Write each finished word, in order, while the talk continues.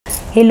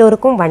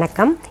எல்லோருக்கும்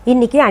வணக்கம்.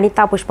 இன்னைக்கு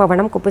அனிதா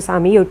புஷ்பவனம்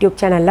குப்புசாமி யூடியூப்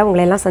சேனலில்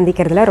உங்களை எல்லாம்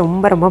சந்திக்கிறதுல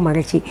ரொம்ப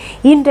மகிழ்ச்சி.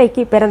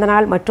 இன்றைக்கு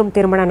பிறந்தநாள் மற்றும்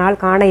திருமண நாள்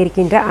காண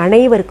இருக்கின்ற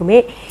அனைவருக்குமே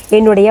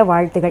என்னுடைய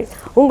வாழ்த்துகள்.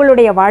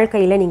 உங்களுடைய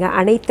வாழ்க்கையில் நீங்கள்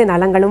அனைத்து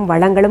நலங்களும்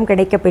வளங்களும்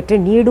கிடைக்கப்பெற்று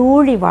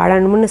நீடூழி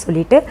வாழணும்னு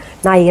சொல்லிட்டு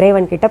நான்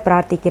இறைவன்கிட்ட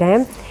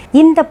பிரார்த்திக்கிறேன்.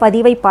 இந்த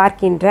பதிவை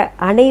பார்க்கின்ற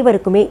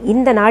அனைவருக்குமே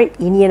இந்த நாள்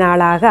இனிய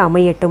நாளாக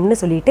அமையட்டும்னு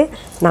சொல்லிட்டு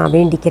நான்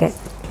வேண்டிக்கிறேன்.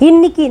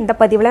 இன்றைக்கி இந்த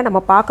பதிவில் நம்ம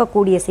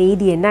பார்க்கக்கூடிய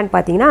செய்தி என்னன்னு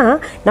பார்த்தீங்கன்னா,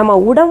 நம்ம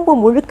உடம்பு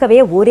முழுக்கவே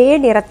ஒரே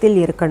நிறத்தில்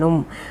இருக்கணும்,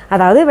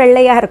 அதாவது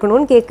வெள்ளையாக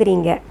இருக்கணும்னு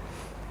கேட்குறீங்க.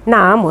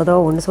 நான்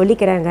ஒன்று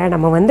சொல்லிக்கிறேங்க.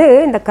 நம்ம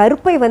இந்த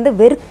கருப்பை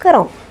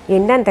வெறுக்கிறோம்,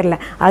 என்னன்னு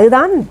தெரில.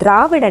 அதுதான்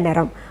திராவிட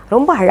நிறம்,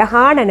 ரொம்ப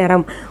அழகான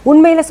நிறம்.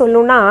 உண்மையில்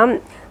சொல்லணுன்னா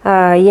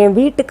என்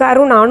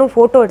வீட்டுக்காரும் நானும்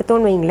ஃபோட்டோ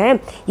எடுத்தோன்னு வைங்களேன்,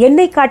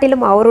 என்னை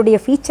காட்டிலும் அவருடைய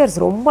ஃபீச்சர்ஸ்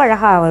ரொம்ப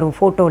அழகாக வரும்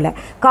ஃபோட்டோவில்.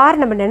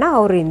 காரணம் என்னென்னா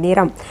அவருடைய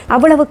நிறம்.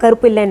 அவ்வளவு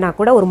கருப்பு இல்லைன்னா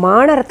கூட ஒரு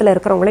மாநரத்தில்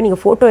இருக்கிறவங்கள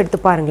நீங்கள் ஃபோட்டோ எடுத்து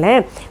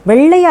பாருங்களேன்,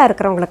 வெள்ளையாக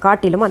இருக்கிறவங்கள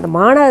காட்டிலும் அந்த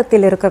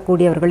மாநரத்தில்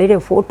இருக்கக்கூடியவர்களுடைய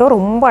ஃபோட்டோ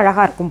ரொம்ப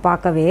அழகாக இருக்கும்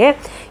பார்க்கவே.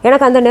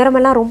 எனக்கு அந்த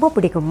நிறமெல்லாம் ரொம்ப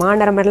பிடிக்கும்.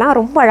 மாநிறமெல்லாம்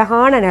ரொம்ப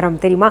அழகான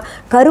நிறம் தெரியுமா.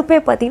 கருப்பே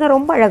பார்த்திங்கன்னா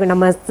ரொம்ப அழகு.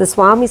 நம்ம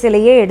சுவாமி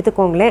சிலையே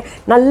எடுத்துக்கோங்களேன்,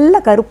 நல்ல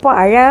கருப்பாக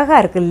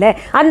அழகாக இருக்குல்ல.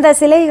 அந்த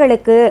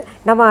சிலைகளுக்கு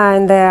நம்ம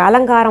இந்த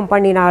அலங்காரம்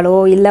பண்ணினா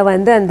இல்லை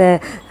அந்த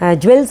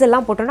ஜுவல்ஸ்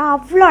எல்லாம் போட்டோன்னா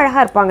அவ்வளோ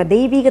அழகாக இருப்பாங்க,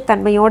 தெய்வீக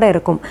தன்மையோடு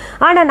இருக்கும்.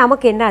 ஆனால்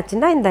நமக்கு என்ன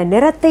ஆச்சுன்னா, இந்த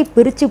நிறத்தை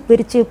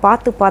பிரித்து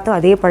பார்த்து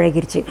அதே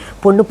பழகிருச்சு.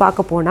 பொண்ணு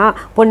பார்க்க போனால்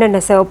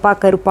பொண்ணென்ன சிவப்பா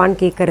கருப்பான்னு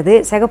கேட்குறது.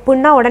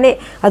 சிகப்புன்னா உடனே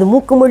அது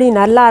மூக்கு மொழி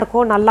நல்லா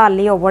இருக்கோ நல்லா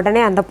இல்லையோ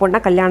உடனே அந்த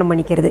பொண்ணை கல்யாணம்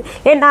பண்ணிக்கிறது.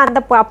 ஏன்னா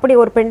அப்படி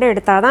ஒரு பெண்ணை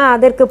எடுத்தால் தான்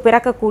அதற்கு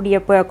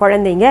பிறக்கக்கூடிய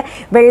குழந்தைங்க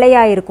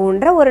வெள்ளையாக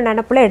இருக்குன்ற ஒரு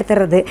நினப்பில்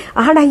எடுத்துறது.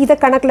 ஆனால் இதை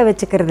கணக்கில்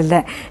வச்சுக்கிறது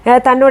இல்லை.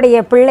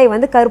 தன்னுடைய பிள்ளை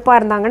கருப்பாக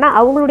இருந்தாங்கன்னா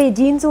அவங்களுடைய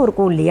ஜீன்ஸும்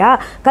இருக்கும் இல்லையா,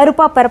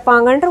 கருப்பாக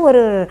பிறப்பாங்கன்ற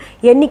ஒரு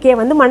எண்ணிக்கையை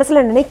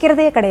மனசில்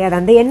நினைக்கிறதே கிடையாது.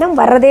 அந்த எண்ணம்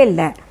வர்றதே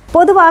இல்லை.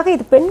 பொதுவாக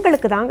இது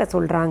பெண்களுக்கு தாங்க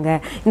சொல்கிறாங்க.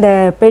 இந்த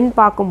பெண்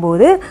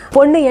பார்க்கும்போது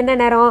பொண்ணு என்ன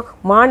நிறம்,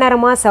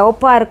 மாநிறமா,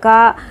 சிவப்பாக இருக்கா,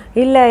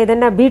 இல்லை இது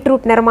என்ன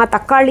பீட்ரூட் நிறமா,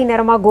 தக்காளி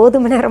நிறமா,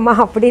 கோதுமை நிறமா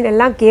அப்படின்னு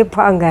எல்லாம்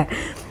கேட்பாங்க.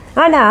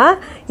 ஆனால்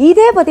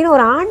இதே பார்த்திங்கன்னா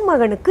ஒரு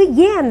ஆண்மகனுக்கு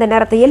ஏன் அந்த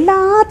நேரத்தை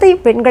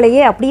எல்லாத்தையும்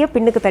பெண்களையே அப்படியே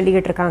பெண்ணுக்கு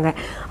தள்ளிக்கிட்டு இருக்காங்க.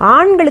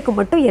 ஆண்களுக்கு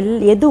மட்டும்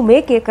எதுவுமே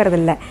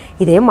கேட்குறதில்ல.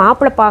 இதே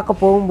மாப்பிள்ளை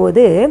பார்க்க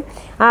போகும்போது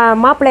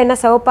மாப்பிள்ளை என்ன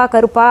சிவப்பா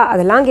கருப்பா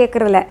அதெல்லாம்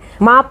கேட்குறதில்ல.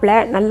 மாப்பிள்ளை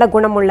நல்ல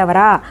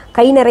குணமுள்ளவரா,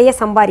 கை நிறைய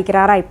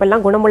சம்பாதிக்கிறாரா,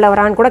 இப்போல்லாம்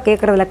குணமுள்ளவரான்னு கூட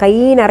கேட்குறதில்ல. கை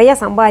நிறைய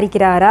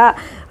சம்பாதிக்கிறாரா,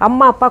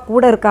 அம்மா அப்பா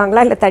கூட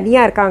இருக்காங்களா இல்லை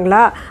தனியாக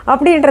இருக்காங்களா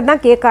அப்படின்றது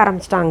தான் கேட்க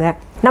ஆரம்பிச்சிட்டாங்க.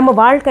 நம்ம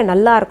வாழ்க்கை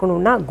நல்லா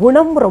இருக்கணும்னா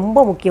குணம் ரொம்ப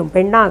முக்கியம்.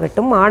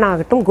 பெண்ணாகட்டும்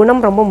ஆணாகட்டும்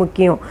குணம் ரொம்ப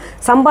முக்கியம்.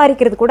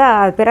 சம்பாதிக்கிறது கூட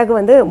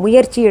பிறகு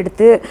முயற்சி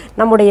எடுத்து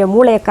நம்முடைய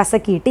மூளையை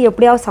கசக்கிட்டு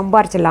எப்படியாவது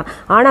சம்பாரிச்சிடலாம்.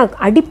 ஆனால்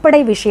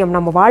அடிப்படை விஷயம்,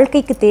 நம்ம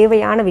வாழ்க்கைக்கு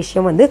தேவையான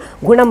விஷயம்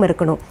குணம்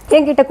இருக்கணும்.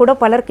 என்கிட்ட கூட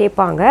பலர்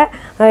கேட்பாங்க,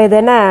 இது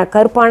என்ன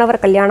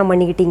கருப்பானவர் கல்யாணம்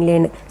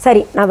பண்ணிக்கிட்டீங்களேன்னு.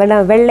 சரி,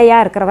 நான்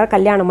வெள்ளையாக இருக்கிறவர்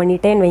கல்யாணம்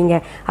பண்ணிட்டேன்னு வைங்க,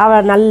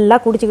 அவர் நல்லா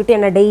குடிச்சிக்கிட்டு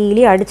என்னை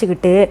டெய்லி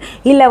அடிச்சுக்கிட்டு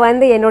இல்லை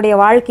என்னுடைய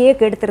வாழ்க்கையே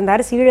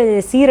கெடுத்திருந்தார்,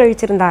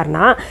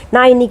 சீரழிச்சிருந்தார்னா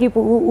நான் இன்னைக்கு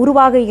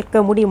உருவாக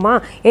இருக்க முடியுமா?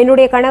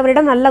 என்னுடைய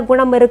கணவரிடம் நல்ல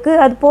குணம்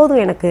இருக்குது, அது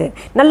போதும். எனக்கு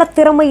நல்ல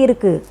திறமை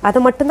இருக்குது, அதை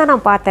மட்டும்தான்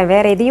நான் பார்த்தேன்,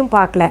 வேறு எதையும்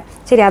பார்க்கல.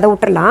 சரி, அதை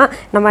விட்டுறலாம்.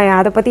 நம்ம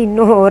அதை பற்றி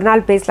இன்னும் ஒரு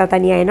நாள் பேசலாம்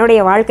தனியாக.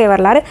 என்னுடைய வாழ்க்கை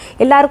வரலாறு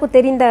எல்லாருக்கும்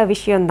தெரிந்த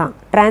விஷயந்தான்,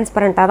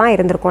 டிரான்ஸ்பரண்ட்டாக தான்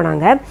இருந்திருக்கோம்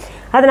நாங்கள்.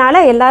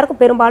 அதனால் எல்லாருக்கும்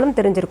பெரும்பாலும்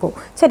தெரிஞ்சிருக்கும்.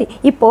 சரி,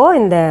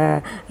 இப்போது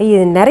இது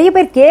நிறைய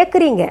பேர்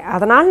கேட்குறீங்க.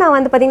 அதனால்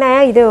நான் பார்த்திங்கன்னா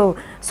இது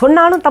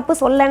சொன்னாலும் தப்பு,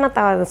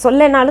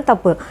 சொல்லனாலும்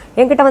தப்பு.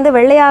 என்கிட்ட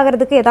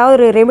வெள்ளையாகிறதுக்கு ஏதாவது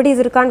ஒரு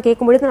ரெமெடிஸ் இருக்கான்னு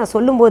கேட்கும்பொழுது நான்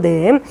சொல்லும்போது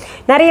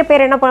நிறைய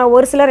பேர்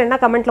ஒரு சிலர் என்ன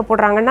கமெண்ட்டில்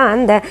போடுறாங்கன்னா,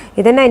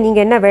 இதென்ன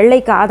நீங்கள் என்ன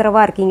வெள்ளைக்கு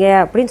ஆதரவாக இருக்கீங்க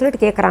அப்படின்னு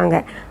சொல்லிட்டு கேட்குறாங்க.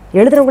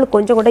 எழுதுறவங்களுக்கு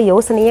கொஞ்சம் கூட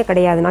யோசனையே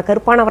கிடையாது. நான்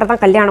கருப்பானவரை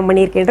தான் கல்யாணம்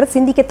பண்ணியிருக்கேன்றது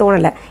சிந்திக்க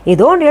தோணலை.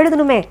 ஏதோ ஒன்று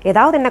எழுதணுமே,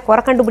 ஏதாவது என்ன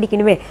குறை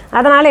கண்டுபிடிக்கணுமே,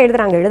 அதனால்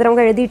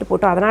எழுதுறவங்க எழுதிட்டு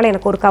போட்டோம். அதனால்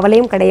எனக்கு ஒரு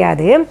கவலையும்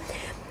கிடையாது.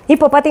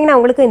 இப்போ பார்த்தீங்கன்னா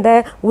உங்களுக்கு இந்த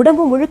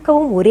உடம்பு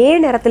முழுக்கவும் ஒரே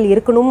நேரத்தில்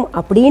இருக்கணும்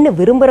அப்படின்னு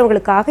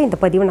விரும்புகிறவங்களுக்காக இந்த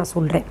பதிவை நான்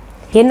சொல்கிறேன்.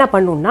 என்ன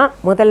பண்ணணுன்னா,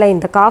 முதல்ல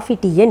இந்த காஃபி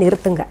டீயை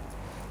நிறுத்துங்க.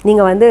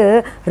 நீங்கள்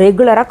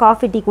ரெகுலராக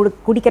காஃபி டீ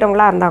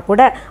குடிக்கிறவங்களா இருந்தால்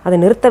கூட அதை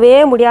நிறுத்தவே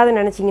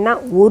முடியாதுன்னு நினச்சிங்கன்னா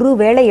ஒரு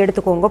வேளை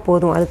எடுத்துக்கோங்க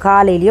போதும். அது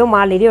காலையிலையோ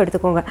மாலையிலையோ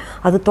எடுத்துக்கோங்க.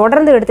 அது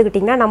தொடர்ந்து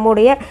எடுத்துக்கிட்டிங்கன்னா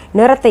நம்முடைய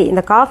நிறத்தை,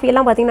 இந்த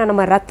காஃபியெல்லாம் பார்த்திங்கன்னா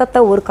நம்ம ரத்தத்தை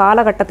ஒரு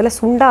காலகட்டத்தில்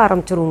சுண்ட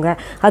ஆரம்பிச்சிருவோங்க.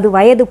 அது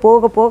வயது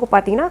போக போக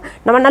பார்த்திங்கன்னா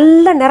நம்ம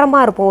நல்ல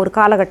நிறமாக இருப்போம். ஒரு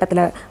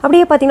காலகட்டத்தில்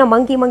அப்படியே பார்த்திங்கன்னா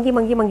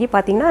மங்கி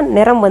பார்த்திங்கன்னா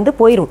நிறம்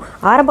போயிடும்.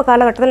 ஆரம்ப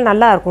காலகட்டத்தில்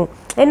நல்லா இருக்கும்,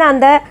 ஏன்னா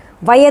அந்த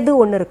வயது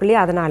ஒன்று இருக்கு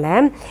இல்லையா,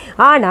 அதனால்.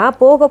 ஆனால்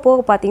போக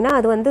போக பார்த்திங்கன்னா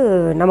அது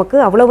நமக்கு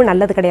அவ்வளவு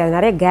நல்லது கிடையாது.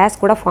 நிறைய கேஸ்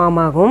கூட ஃபார்ம்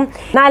ஆகும்.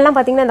 நான் எல்லாம்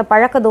பார்த்திங்கன்னா இந்த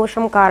பழக்க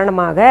தோஷம்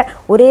காரணமாக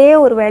ஒரே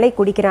ஒரு வேளை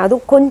குடிக்கிறேன்.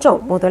 அதுவும்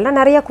கொஞ்சம், முதல்ல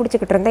நிறையா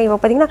குடிச்சிக்கிட்டு இருந்தேன். இப்போ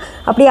பார்த்திங்கன்னா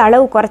அப்படியே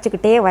அளவு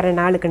குறைச்சிக்கிட்டே வரேன்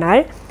நாளுக்கு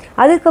நாள்.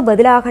 அதுக்கு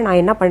பதிலாக நான்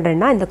என்ன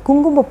பண்ணுறேன்னா, இந்த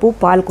குங்குமப்பூ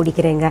பால்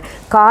குடிக்கிறேங்க.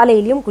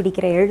 காலையிலையும்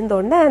குடிக்கிறேன்.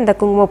 எழுந்தோடனே இந்த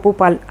குங்குமப்பூ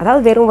பால்,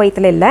 அதாவது வெறும்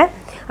வயிற்றில் இல்லை,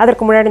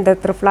 அதற்கு முன்னாடி இந்த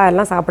திரிஃப்லா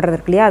எல்லாம் சாப்பிட்றது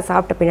இருக்கு இல்லையா, அது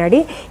சாப்பிட்ட பின்னாடி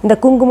இந்த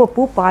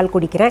குங்குமப்பூ பால்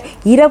குடிக்கிறேன்.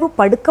 இரவு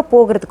படுக்க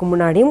போகிறதுக்கு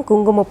முன்னாடியும்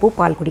குங்குமப்பூ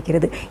பால்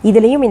குடிக்கிறது.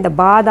 இதுலேயும் இந்த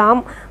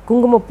பாதாம்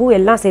குங்குமப்பூ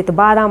எல்லாம் சேர்த்து,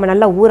 பாதாமை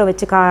நல்லா ஊற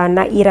வச்சு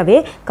இரவே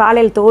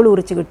காலையில் தோல்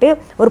உரிச்சுக்கிட்டு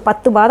ஒரு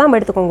 10 பாதாம்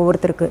எடுத்துக்கோங்க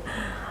ஒருத்தருக்கு.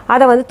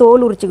 அதை வந்து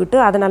தோல் உரிச்சுக்கிட்டு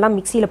அதை நல்லா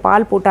மிக்சியில்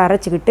பால் போட்டு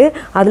அரைச்சிக்கிட்டு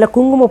அதில்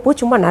குங்குமப்பூ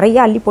சும்மா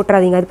நிறையா அள்ளி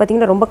போட்டுறாதீங்க. அது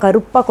பார்த்திங்கன்னா ரொம்ப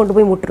கருப்பாக கொண்டு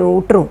போய்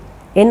விட்டுரும்.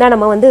 ஏன்னா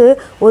நம்ம வந்து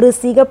ஒரு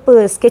சிகப்பு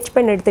ஸ்கெட்ச்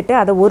பென் எடுத்துகிட்டு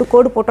அதை ஒரு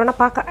கோடு போட்டோன்னா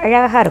பார்க்க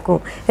அழகாக இருக்கும்,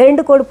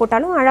 2 கோடு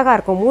போட்டாலும் அழகாக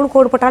இருக்கும், 3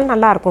 கோடு போட்டாலும்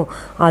நல்லாயிருக்கும்.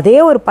 அதே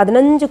ஒரு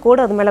 15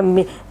 கோடு அது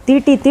மேலே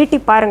தீட்டி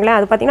பாருங்களேன்,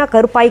 அது பார்த்திங்கன்னா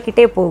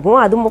கருப்பாய்க்கிட்டே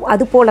போகும்.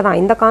 அது போல தான்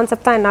இந்த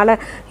கான்செப்ட் தான் என்னால்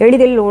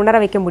எளிதில் உணர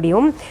வைக்க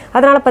முடியும்.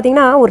 அதனால்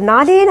பார்த்திங்கன்னா ஒரு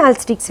 4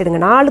 ஸ்டிக்ஸ்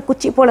எடுங்க, 4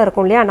 குச்சி போல்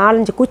இருக்கும் இல்லையா,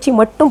 4-5 குச்சி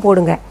மட்டும்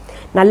போடுங்க.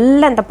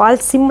 நல்லா அந்த பால்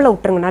சிம்மில்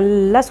விட்டுருங்க,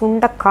 நல்லா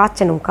சுண்ட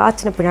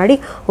காய்ச்சின பின்னாடி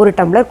ஒரு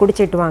டம்ளர்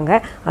குடிச்சிட்டு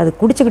வாங்க. அது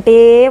குடிச்சிக்கிட்டே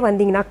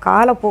வந்தீங்கன்னா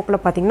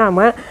காலப்போக்கில் பார்த்திங்கன்னா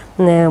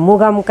நம்ம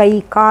முகம், கை,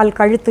 கால்,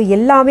 கழுத்து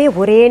எல்லாமே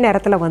ஒரே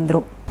நேரத்தில்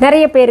வந்துடும்.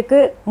 நிறைய பேருக்கு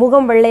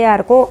முகம் வெள்ளையாக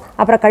இருக்கும்,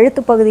 அப்புறம்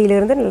கழுத்து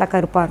பகுதியிலிருந்து நல்லா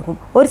கருப்பாக இருக்கும்.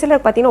 ஒரு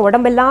சிலர் பார்த்திங்கன்னா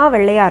உடம்பெல்லாம்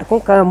வெள்ளையாக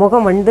இருக்கும்,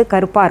 முகம் வந்து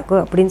கருப்பாக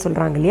இருக்கும் அப்படின்னு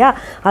சொல்கிறாங்க இல்லையா.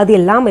 அது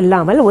எல்லாம்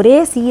இல்லாமல் ஒரே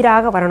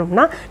சீராக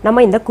வரணும்னா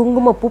நம்ம இந்த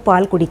குங்குமப்பூ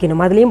பால்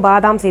குடிக்கணும். அதுலேயும்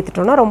பாதாம்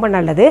சேர்த்துட்டோம்னா ரொம்ப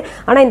நல்லது.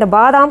 ஆனால் இந்த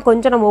பாதாம்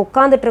கொஞ்சம் நம்ம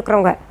உட்காந்துட்டு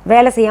இருக்கிறவங்க,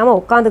 வேலை செய்யாமல்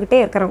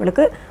உட்காந்துக்கிட்டே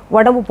இருக்கிறவங்களுக்கு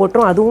உடம்பு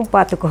போட்டுரும், அதுவும்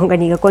பார்த்துக்கோங்க.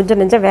 நீங்கள் கொஞ்சம்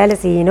நெஞ்சம் வேலை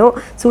செய்யணும்,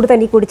 சுடு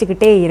தண்ணி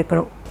குடிச்சிக்கிட்டே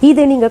இருக்கணும்.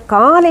 இது நீங்கள்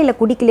காலையில்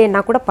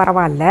குடிக்கலன்னா கூட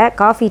பரவாயில்ல,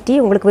 காஃபி டீ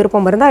உங்களுக்கு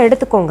விருப்பம் இருந்தால்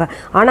எடுத்துக்கோங்க.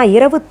 ஆனால்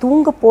இரவு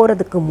தூங்க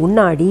போகிறதுக்கு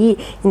முன்னாடி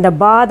இந்த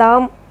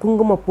பாதாம்,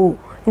 குங்குமப்பூ,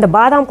 இந்த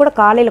பாதாம் கூட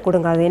காலையில்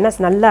கொடுங்க, அது என்ன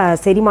நல்லா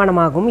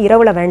செரிமானமாகும்,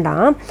 இரவில்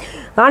வேண்டாம்.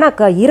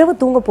 ஆனால் இரவு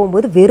தூங்க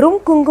போகும்போது வெறும்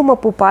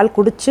குங்குமப்பூ பால்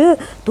குடித்து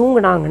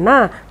தூங்குனாங்கன்னா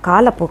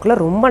காலப்போக்கில்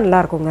ரொம்ப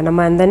நல்லாயிருக்குங்க.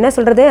 நம்ம அந்த என்ன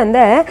சொல்கிறது, அந்த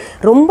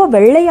ரொம்ப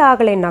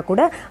வெள்ளையாகலைன்னா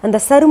கூட அந்த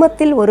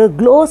சருமத்தில் ஒரு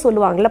க்ளோ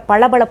சொல்லுவாங்கள்ல,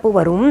 பளபளப்பு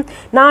வரும்.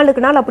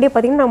 நாளுக்கு நாள் அப்படியே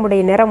பார்த்திங்கன்னா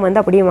நம்முடைய நிறம்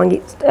வந்து அப்படியே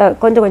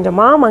கொஞ்சம்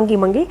கொஞ்சமாக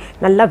மங்கி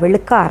நல்லா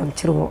வெளுக்க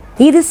ஆரம்பிச்சிருவோம்.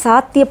 இது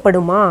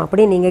சாத்தியப்படுமா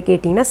அப்படின்னு நீங்கள்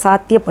கேட்டிங்கன்னா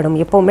சாத்தியப்படும்.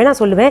 எப்போவுமே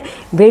நான் சொல்லுவேன்,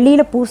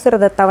 வெளியில்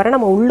பூசுறதை தவிர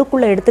நம்ம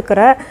உள்ளுக்குள்ளே எடுத்துக்கிற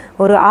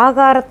ஒரு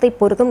ஆகாரத்தை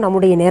பொறுத்தும்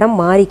நம்முடைய நிறம்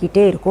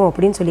மாறிக்கிட்டே இருக்கும்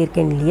அப்படின்னு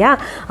சொல்லியிருக்கேன் இல்லையா.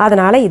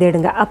 அதனால் இதை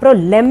எடுங்க. அப்புறம்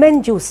லெமன்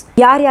ஜூஸ்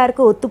யார்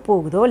யாருக்கு ஒத்து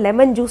போகுதோ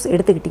லெமன் ஜூஸ்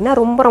எடுத்துக்கிட்டிங்கன்னா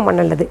ரொம்ப ரொம்ப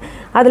நல்லது.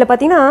 அதில்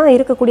பார்த்திங்கன்னா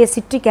இருக்கக்கூடிய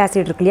சிட்ரிக்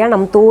ஆசிட் இருக்கு இல்லையா,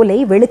 நம்ம தோலை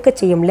வெளுக்க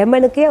செய்யும்.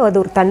 லெமனுக்கே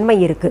அது ஒரு தன்மை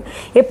இருக்குது.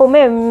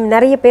 எப்போவுமே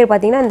நிறைய பேர்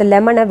பார்த்திங்கன்னா இந்த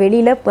லெமனை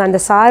வெளியில்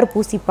அந்த சாறு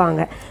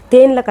பூசிப்பாங்க,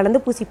 தேனில்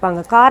கலந்து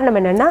பூசிப்பாங்க. காரணம்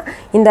என்னென்னா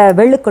இந்த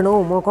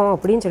வெளுக்கணும் முகம்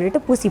அப்படின்னு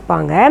சொல்லிட்டு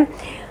பூசிப்பாங்க.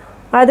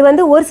 அது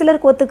வந்து ஒரு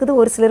சிலருக்கு ஒத்துக்குது,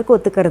 ஒரு சிலருக்கு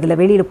ஒத்துக்கிறது இல்லை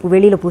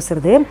வெளியில்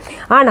பூசுறது.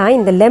 ஆனால்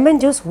இந்த லெமன்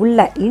ஜூஸ்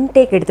உள்ள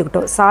இன்டேக்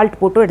எடுத்துக்கிட்டோம், சால்ட்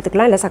போட்டும்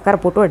எடுத்துக்கலாம், இல்லை சக்கரை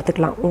போட்டும்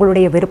எடுத்துக்கலாம்,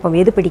 உங்களுடைய விருப்பம்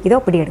எது பிடிக்குதோ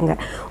அப்படி எடுங்க.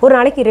 ஒரு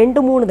நாளைக்கு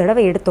 2-3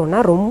 தடவை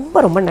எடுத்தோன்னா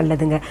ரொம்ப ரொம்ப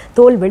நல்லதுங்க,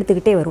 தோல்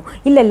வெளுத்துக்கிட்டே வரும்.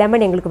 இல்லை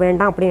லெமன் எங்களுக்கு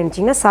வேண்டாம் அப்படின்னு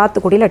நினச்சிங்கன்னா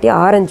சாத்துக்குடி இல்லாட்டி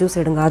ஆரஞ்சு ஜூஸ்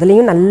எடுங்க,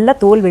 அதுலேயும் நல்லா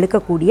தோல்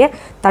வெளுக்கக்கூடிய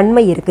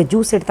தன்மை இருக்குது.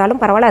 ஜூஸ்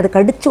எடுத்தாலும் பரவாயில்ல, அது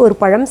கடிச்சு ஒரு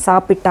பழம்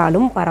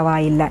சாப்பிட்டாலும்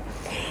பரவாயில்லை.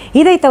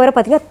 இதை தவிர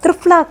பார்த்திங்கன்னா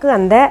த்ரிஃப்லாக்கு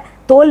அந்த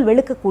தோல்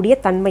வெளுக்கக்கூடிய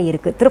தன்மை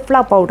இருக்குது. த்ரிஃப்லா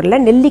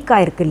பவுடரில்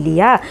நெல்லிக்காய் இருக்குது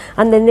இல்லையா,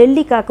 அந்த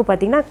நெல்லிக்காய்க்கு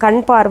பார்த்திங்கன்னா கண்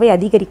பார்வை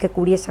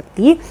அதிகரிக்கக்கூடிய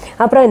சக்தி,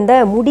 அப்புறம் இந்த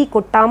முடி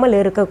கொட்டாமல்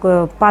இருக்க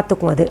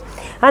பார்த்துக்கும் அது.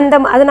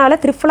 அதனால்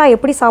த்ரிஃப்லா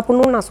எப்படி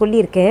சாப்பிட்ணுன்னு நான்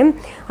சொல்லியிருக்கேன்,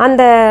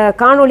 அந்த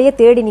காணொலியை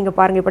தேடி நீங்கள்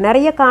பாருங்கள். இப்போ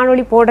நிறைய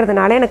காணொலி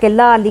போடுறதுனால எனக்கு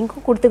எல்லா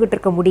லிங்க்கும் கொடுத்துக்கிட்டு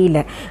இருக்க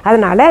முடியல.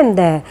 அதனால்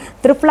இந்த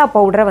த்ரிஃப்லா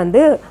பவுடரை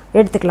வந்து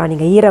எடுத்துக்கலாம்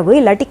நீங்கள் இரவு,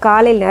 இல்லாட்டி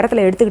காலையில்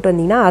நேரத்தில் எடுத்துக்கிட்டு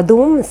வந்தீங்கன்னா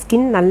அதுவும்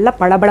ஸ்கின் நல்லா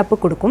பளபளப்பு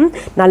கொடுக்கும்,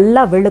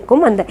 நல்லா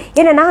வெளுக்கும். அந்த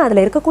ஏன்னா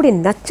அதில் இருக்கக்கூடிய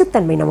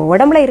நச்சுத்தன்மை, நம்ம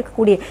உடம்புல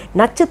இருக்கக்கூடிய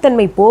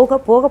நச்சுத்தன்மை போக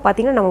போக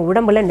பார்த்திங்கன்னா நம்ம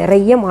உடம்புல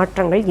நிறைய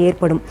மாற்றங்கள்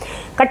ஏற்படும்.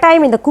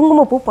 கட்டாயம் இந்த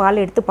குங்குமப்பூ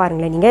பால் எடுத்து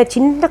பாருங்களேன், நீங்கள்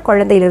சின்ன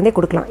குழந்தையிலேருந்தே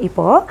கொடுக்கலாம்.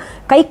 இப்போது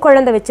கை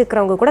குழந்தை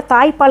வச்சுக்கிறவங்க கூட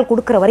தாய்ப்பால்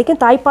கொடுக்குற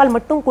வரைக்கும் தாய்ப்பால்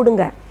மட்டும்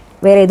கொடுங்க,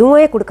 வேறு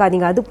எதுவுமே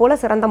கொடுக்காதீங்க. அது போல்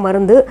சிறந்த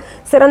மருந்து,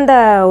 சிறந்த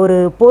ஒரு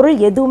பொருள்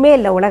எதுவுமே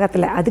இல்லை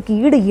உலகத்தில், அதுக்கு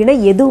ஈடு இணை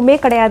எதுவுமே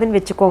கிடையாதுன்னு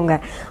வச்சுக்கோங்க.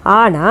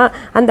 ஆனால்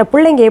அந்த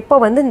பிள்ளைங்க எப்போ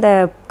வந்து இந்த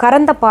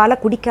கறந்த பாலை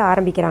குடிக்க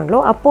ஆரம்பிக்கிறாங்களோ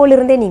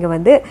அப்போலிருந்தே நீங்கள்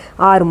வந்து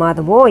 6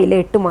 மாதமோ இல்லை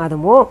 8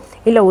 மாதமோ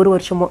இல்லை 1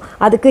 வருஷமோ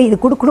அதுக்கு இது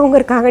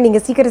கொடுக்கணுங்கிறக்காக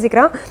நீங்கள்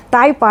சீக்கிரம்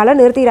தாய்ப்பாலை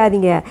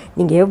நிறுத்திடாதீங்க.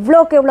 நீங்கள்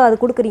எவ்வளோக்கு எவ்வளோ அது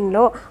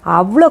கொடுக்குறீங்களோ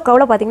அவ்வளோக்கு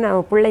அவ்வளோ பார்த்திங்கன்னா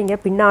நம்ம பிள்ளைங்க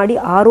பின்னாடி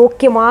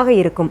ஆரோக்கியமாக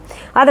இருக்கும்.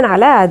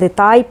 அதனால் அது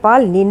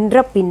தாய்ப்பால்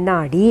நின்ற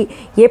பின்னாடி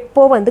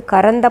எப்போ வந்து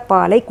கறந்த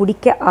பாலை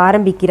குடிக்க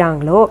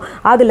ஆரம்பிக்கிறாங்களோ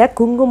அதில்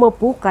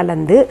குங்குமப்பூ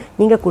கலந்து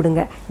நீங்கள்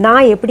கொடுங்க.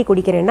 நான் எப்படி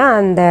குடிக்கிறேன்னா,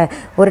 அந்த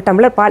 1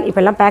 டம்ளர் பால்,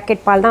 இப்போல்லாம்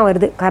பேக்கெட் பால் தான்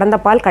வருது, கறந்த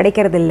பால்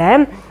கிடைக்கிறது இல்லை.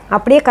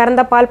 அப்படியே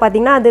கறந்த பால்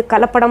பார்த்திங்கன்னா அது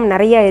கலப்படம்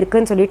நிறையா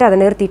இருக்குதுன்னு சொல்லிவிட்டு அதை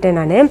நிறுத்திட்டேன்.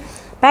 நான்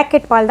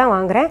பேக்கெட் பால் தான்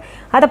வாங்குகிறேன்.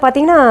 அதை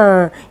பார்த்திங்கன்னா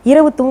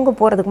இரவு தூங்க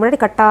போகிறதுக்கு முன்னாடி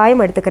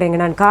கட்டாயம் எடுத்துக்கிறேங்க.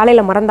 நான்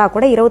காலையில் மறந்தால்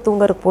கூட இரவு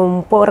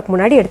போகிறதுக்கு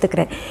முன்னாடி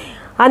எடுத்துக்கிறேன்.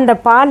 அந்த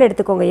பால்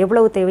எடுத்துக்கோங்க,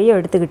 எவ்வளவு தேவையோ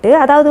எடுத்துக்கிட்டு,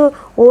 அதாவது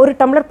 1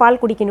 டம்ளர்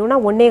பால் குடிக்கணும்னா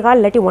 1.25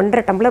 இல்லாட்டி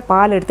 1.5 டம்ளர்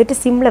பால்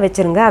எடுத்துகிட்டு சிம்மில்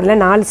வச்சுருங்க.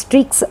 அதில் 4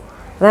 ஸ்ட்ரீக்ஸ்,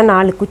 அதான்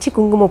 4 குச்சி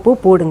குங்குமப்பூ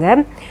போடுங்க.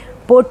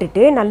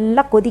 போட்டுட்டு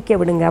நல்லா கொதிக்க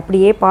விடுங்க.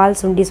 அப்படியே பால்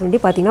சுண்டி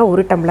பார்த்திங்கன்னா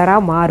 1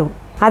 டம்ளராக மாறும்.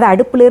 அதை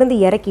அடுப்புலேருந்து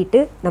இறக்கிட்டு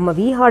நம்ம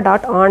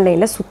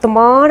viha.online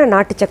சுத்தமான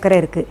நாட்டு சக்கரை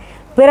இருக்குது,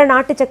 பிற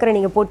நாட்டு சக்கரை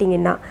நீங்கள்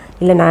போட்டிங்கன்னா,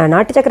 இல்லை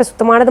நாட்டு சக்கரை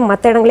சுத்தமானது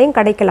மற்ற இடங்களையும்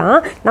கிடைக்கலாம்,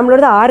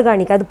 நம்மளோடது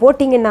ஆர்கானிக், அது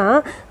போட்டிங்கன்னா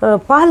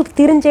பால்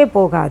திரிஞ்சே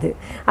போகாது.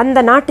 அந்த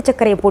நாட்டு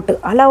சர்க்கரையை போட்டு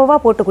அளவாக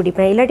போட்டு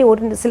குடிப்பேன். இல்லாட்டி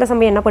ஒரு சில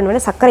சமயம் என்ன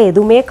பண்ணுவேன்னா, சர்க்கரை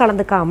எதுவுமே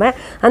கலந்துக்காமல்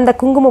அந்த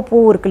குங்குமப்பூ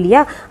இருக்கு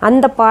இல்லையா,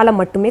 அந்த பாலை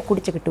மட்டுமே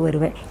குடிச்சிக்கிட்டு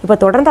வருவேன். இப்போ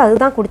தொடர்ந்து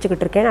அதுதான்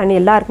குடிச்சிக்கிட்டு இருக்கேன். நான்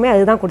எல்லாருக்குமே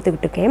அதுதான்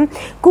கொடுத்துக்கிட்டு இருக்கேன்.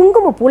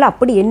 குங்குமப்பூவில்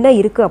அப்படி என்ன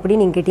இருக்குது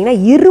அப்படின்னு நீங்கள் கேட்டிங்கன்னா,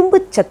 இரும்பு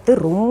சத்து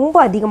ரொம்ப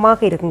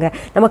அதிகமாக இருக்குங்க.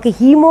 நமக்கு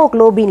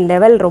ஹீமோக்ளோபின்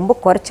லெவல் ரொம்ப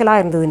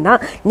குறைச்சலாக இருந்ததுன்னா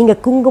நீங்கள்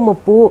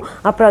குங்குமப்பூ,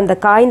 அப்புறம் அந்த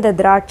காய்ந்த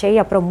திராட்சை,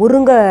 அப்புறம்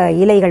முருங்கை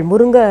இலைகள்,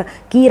 முருங்கை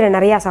கீரை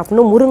நிறையா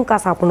சாப்பிடணும்,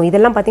 முருங்கைக்காய் சாப்பிடணும்.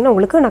 இதெல்லாம் பார்த்திங்கன்னா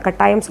உங்களுக்கு நான்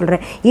கட்டாயம்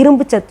சொல்கிறேன்,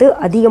 இரும்பு சத்து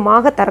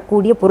அதிகமாக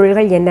தரக்கூடிய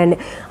பொருள்கள் என்னென்னு.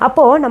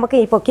 அப்போது நமக்கு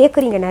இப்போ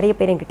கேட்குறீங்க நிறைய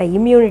பேர் என்கிட்ட,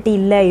 இம்யூனிட்டி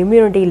இல்லை,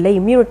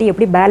 இம்யூனிட்டி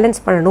எப்படி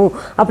பேலன்ஸ் பண்ணணும்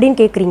அப்படின்னு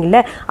கேட்குறீங்கள.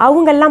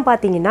 அவங்கெல்லாம்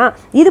பார்த்திங்கன்னா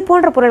இது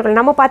போன்ற பொருள்கள்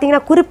நம்ம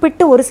பார்த்திங்கன்னா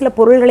குறிப்பிட்டு ஒரு சில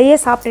பொருள்களையே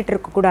சாப்பிட்டுட்டு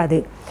இருக்கக்கூடாது.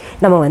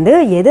 நம்ம வந்து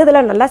எது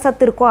இதில் நல்லா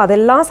சத்து இருக்கோ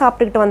அதெல்லாம்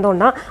சாப்பிட்டுக்கிட்டு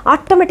வந்தோம்னா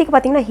ஆட்டோமேட்டிக்காக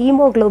பார்த்திங்கன்னா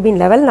ஹீமோக்ளோபின்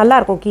லெவல்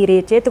நல்லாயிருக்கும்.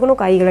 கீரையை சேர்த்துக்கணும்,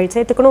 காய்கறிகள்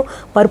சேர்த்துக்கணும்,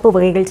 பருப்பு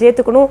வகைகள்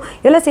சேர்த்துக்கணும்,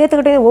 இதெல்லாம்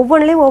சேர்த்துக்கிட்டே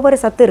ஒவ்வொன்றிலையும் ஒவ்வொரு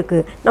சத்து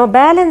இருக்குது. நம்ம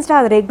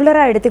பேலன்ஸ்டாக அதை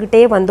ரெகுலராக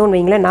எடுத்துக்கிட்டே வந்தோன்னு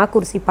வைங்களேன்,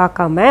 நாக்குருசி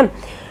பார்க்காம,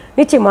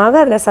 நிச்சயமாக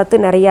அதில் சத்து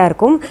நிறையா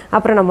இருக்கும்.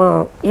 அப்புறம் நம்ம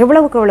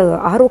எவ்வளவுக்கு எவ்வளவு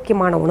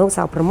ஆரோக்கியமான உணவு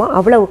சாப்பிட்றோமோ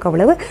அவ்வளவுக்கு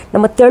அவ்வளவு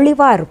நம்ம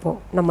தெளிவாக இருப்போம்.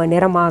 நம்ம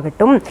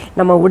நிறமாகட்டும்,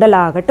 நம்ம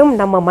உடலாகட்டும்,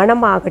 நம்ம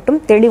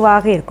மனமாகட்டும்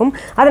தெளிவாக இருக்கும்.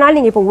 அதனால்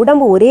நீங்கள் இப்போ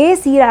உடம்பு ஒரே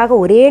சீராக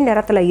ஒரே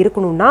நிறத்தில்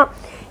இருக்கணும்னா,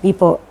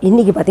 இப்போது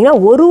இன்றைக்கி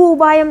பார்த்திங்கன்னா ஒரு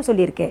உபாயம்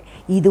சொல்லியிருக்கேன்,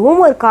 இதுவும்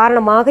ஒரு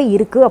காரணமாக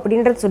இருக்குது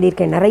அப்படின்றது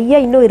சொல்லியிருக்கேன். நிறைய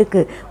இன்னும்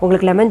இருக்குது.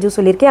 உங்களுக்கு லெமன் ஜூஸ்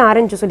சொல்லியிருக்கேன்,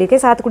 ஆரஞ்சு ஜூஸ்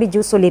சொல்லியிருக்கேன், சாத்துக்குடி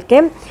ஜூஸ்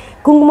சொல்லியிருக்கேன்,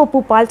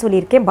 குங்குமப்பூ பால்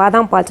சொல்லியிருக்கேன்,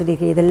 பாதாம் பால்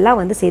சொல்லியிருக்கேன். இதெல்லாம்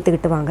வந்து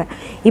சேர்த்துக்கிட்டு வாங்க.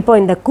 இப்போ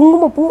இந்த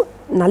குங்குமப்பூ,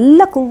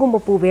 நல்ல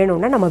குங்குமப்பூ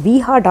வேணும்னா நம்ம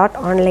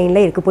viha.online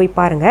இருக்குது, போய்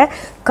பாருங்கள்.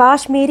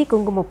 காஷ்மீரி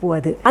குங்குமப்பூ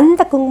அது.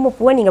 அந்த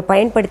குங்குமப்பூவை நீங்கள்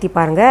பயன்படுத்தி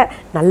பாருங்கள்.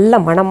 நல்ல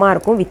மணமாக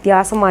இருக்கும்,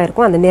 வித்தியாசமாக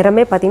இருக்கும். அந்த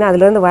நிறமே பார்த்திங்கன்னா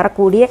அதுலேருந்து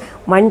வரக்கூடிய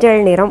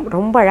மஞ்சள் நிறம்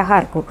ரொம்ப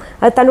அழகாக இருக்கும்.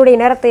 அது தன்னுடைய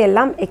நிறத்தை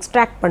எல்லாம்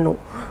எக்ஸ்ட்ராக்ட் பண்ணும்.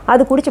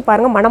 அது குடிச்சு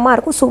பாருங்கள், மணமாக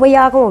இருக்கும்,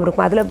 சுவையாகவும்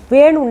இருக்கும். அதில்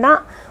வேணும்னா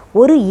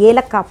ஒரு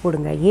ஏலக்காய்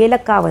போடுங்க.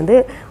 ஏலக்காய் வந்து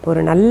ஒரு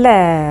நல்ல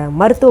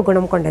மருத்துவ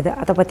குணம் கொண்டது.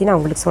 அதை பற்றி நான்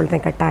உங்களுக்கு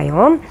சொல்கிறேன்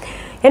கட்டாயம்.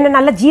 என்ன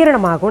நல்ல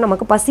ஜீரணமாகும்,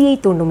 நமக்கு பசியை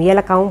தூண்டும்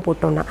ஏலக்காவும்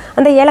போட்டோம்னா.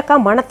 அந்த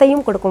ஏலக்காய்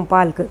மணத்தையும் கொடுக்கும்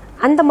பாலுக்கு.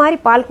 அந்த மாதிரி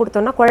பால்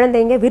கொடுத்தோன்னா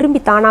குழந்தைங்க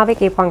விரும்பி தானாகவே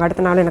கேட்பாங்க,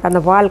 அடுத்த நாள் எனக்கு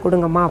அந்த பால்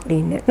கொடுங்கம்மா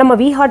அப்படின்னு. நம்ம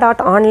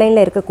viha.online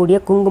இருக்கக்கூடிய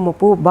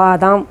குங்குமப்பூ,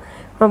 பாதாம்,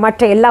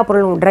 மற்ற எல்லா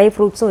பொருளும், ட்ரை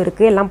ஃப்ரூட்ஸும்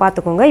இருக்குது, எல்லாம்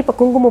பார்த்துக்கோங்க. இப்போ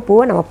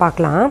குங்குமப்பூவை நம்ம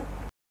பார்க்கலாம்.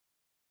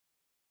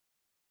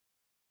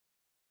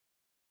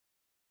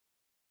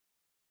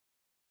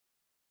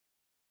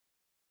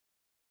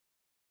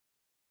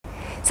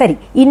 சரி,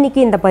 இன்றைக்கி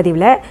இந்த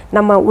பதிவில்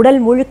நம்ம உடல்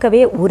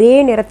முழுக்கவே ஒரே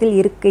நிறத்தில்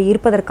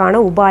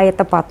இருப்பதற்கான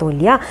உபாயத்தை பார்த்தோம்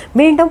இல்லையா.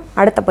 மீண்டும்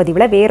அடுத்த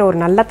பதிவில் வேற ஒரு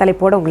நல்ல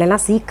தலைப்போடு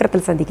உங்களெல்லாம்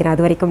சீக்கிரத்தில் சந்திக்கிறேன்.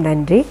 அது வரைக்கும்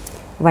நன்றி,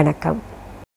 வணக்கம்.